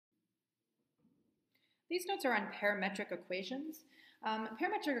These notes are on parametric equations.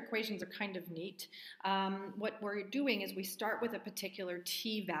 Parametric equations are kind of neat. What we're doing is we start with a particular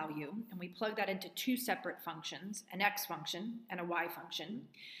t value and we plug that into two separate functions, an x function and a y function,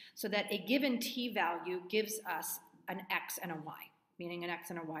 so that a given t value gives us an x and a y, meaning an x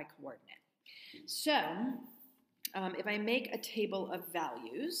and a y coordinate. So if I make a table of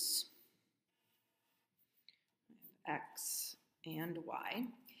values, x and y,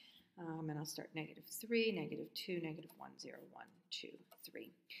 and I'll start -3, -2, -1, 0, 1, 2,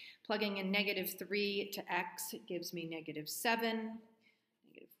 3. Plugging in -3 to x, it gives me -7,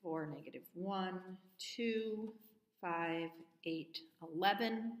 -4, -1, 2, 5, 8,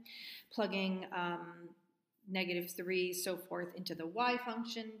 11. Plugging -3, so forth, into the y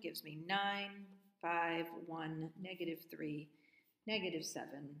function gives me 9, 5, 1, -3,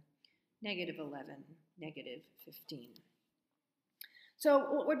 -7, -11, -15. So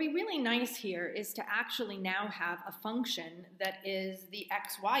what would be really nice here is to actually now have a function that is the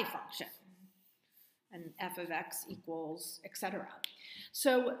xy function, and f of x equals, etc.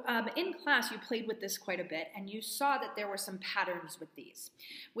 So in class you played with this quite a bit, and you saw that there were some patterns with these,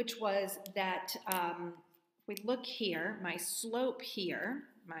 which was that if we look here, my slope here,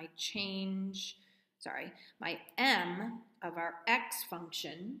 my m of our x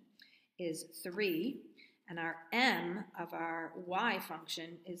function is 3, and our m of our y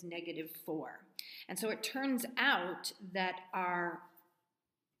function is -4. And so it turns out that our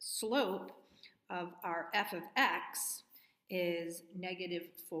slope of our f of x is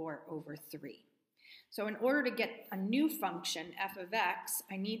 -4/3. So in order to get a new function, f of x,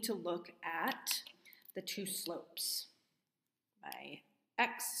 I need to look at the two slopes, my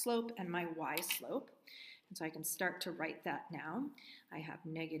x slope and my y slope. And so I can start to write that now. I have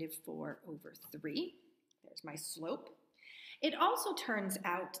 -4/3. There's my slope. It also turns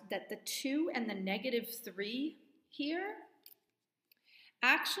out that the 2 and the -3 here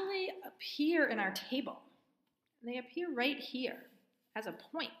actually appear in our table. They appear right here as a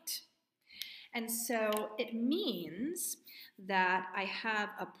point. And so it means that I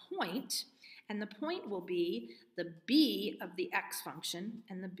have a point, and the point will be the b of the x function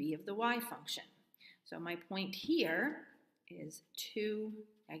and the b of the y function. So my point here is 2,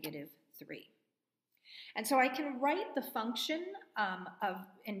 -3. And so I can write the function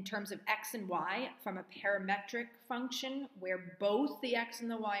in terms of x and y from a parametric function where both the x and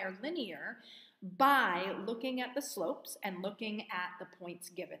the y are linear by looking at the slopes and looking at the points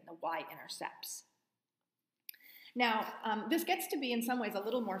given, the y-intercepts. Now, this gets to be in some ways a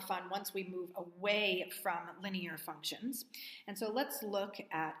little more fun once we move away from linear functions. And so let's look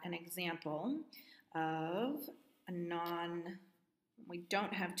at an example of we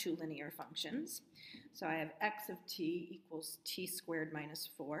don't have two linear functions. So I have x of t equals t squared minus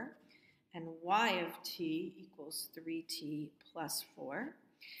 4, and y of t equals 3t plus 4.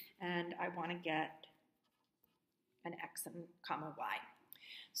 And I want to get an x and comma y.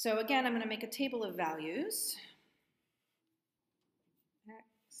 So again, I'm going to make a table of values.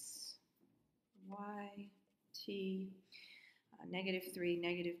 X, y, t, -3,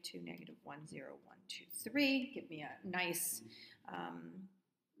 -2, -1, 0, 1, 2, 3. Give me a nice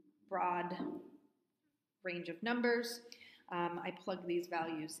broad range of numbers. I plug these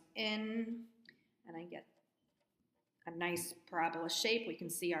values in, and I get a nice parabola shape. We can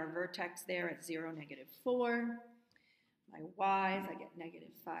see our vertex there at 0, -4. My y's, I get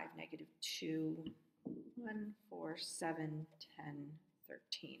 -5, -2, 1, 4, 7, 10,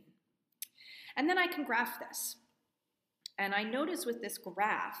 13. And then I can graph this. And I notice with this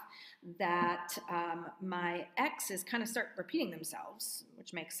graph that my x's kind of start repeating themselves,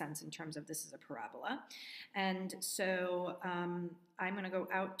 which makes sense in terms of this is a parabola. And so I'm going to go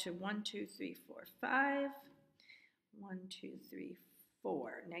out to 1, 2, 3, 4, 5. 1, 2, 3,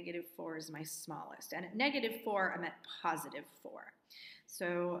 4. -4 is my smallest. And at -4, I'm at +4.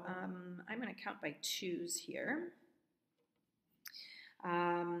 So I'm going to count by 2's here.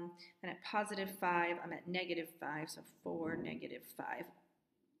 And at +5, I'm at -5, so 4, -5.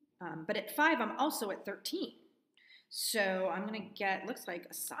 But at 5, I'm also at 13. So I'm going to get, looks like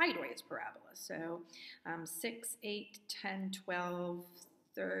a sideways parabola. So 6, 8, 10, 12,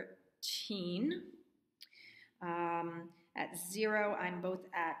 13. At 0, I'm both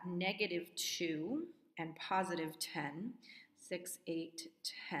at -2 and +10. 6, 8,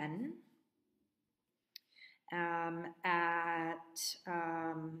 10. At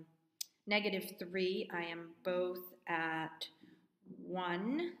 -3, I am both at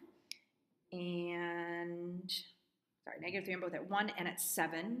 1 and, -3, I'm both at 1 and at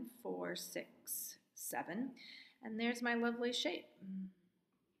 7, 4, 6, 7. And there's my lovely shape.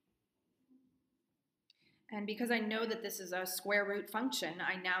 And because I know that this is a square root function,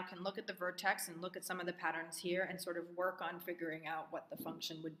 I now can look at the vertex and look at some of the patterns here and sort of work on figuring out what the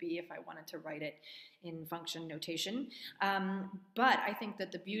function would be if I wanted to write it in function notation. But I think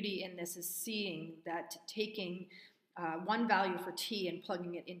that the beauty in this is seeing that taking one value for t and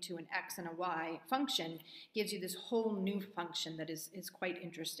plugging it into an x and a y function gives you this whole new function that is quite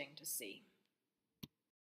interesting to see.